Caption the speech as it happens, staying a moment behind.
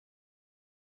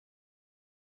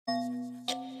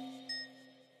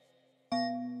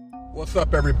What's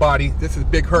up, everybody? This is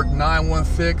Big Herc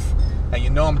 916, and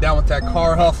you know I'm down with that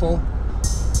car hustle.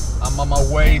 I'm on my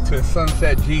way to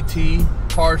Sunset GT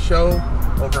car show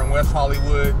over in West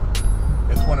Hollywood.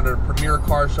 It's one of the premier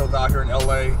car shows out here in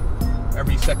LA.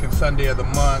 Every second Sunday of the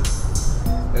month,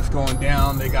 it's going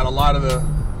down. They got a lot of the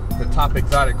top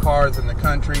exotic cars in the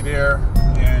country there,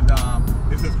 and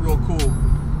this is real cool.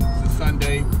 It's a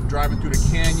Sunday, driving through the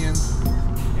canyons,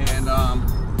 and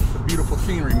it's a beautiful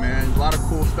scenery, man. A lot of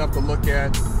cool stuff to look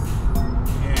at,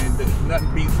 and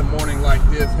nothing beats a morning like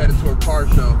this headed to a car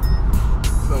show.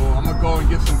 So I'm gonna go and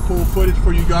get some cool footage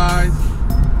for you guys.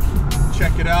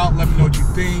 Check it out, let me know what you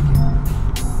think.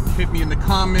 Hit me in the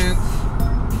comments,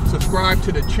 subscribe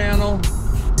to the channel,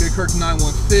 Big Herc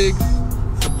 916,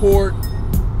 support,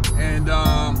 and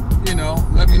you know,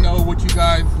 let me know what you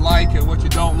guys like and what you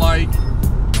don't like.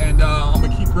 And I'm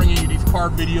gonna keep bringing you these car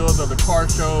videos of the car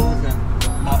shows and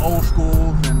my old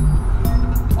schools and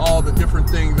all the different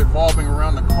things evolving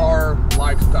around the car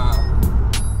lifestyle.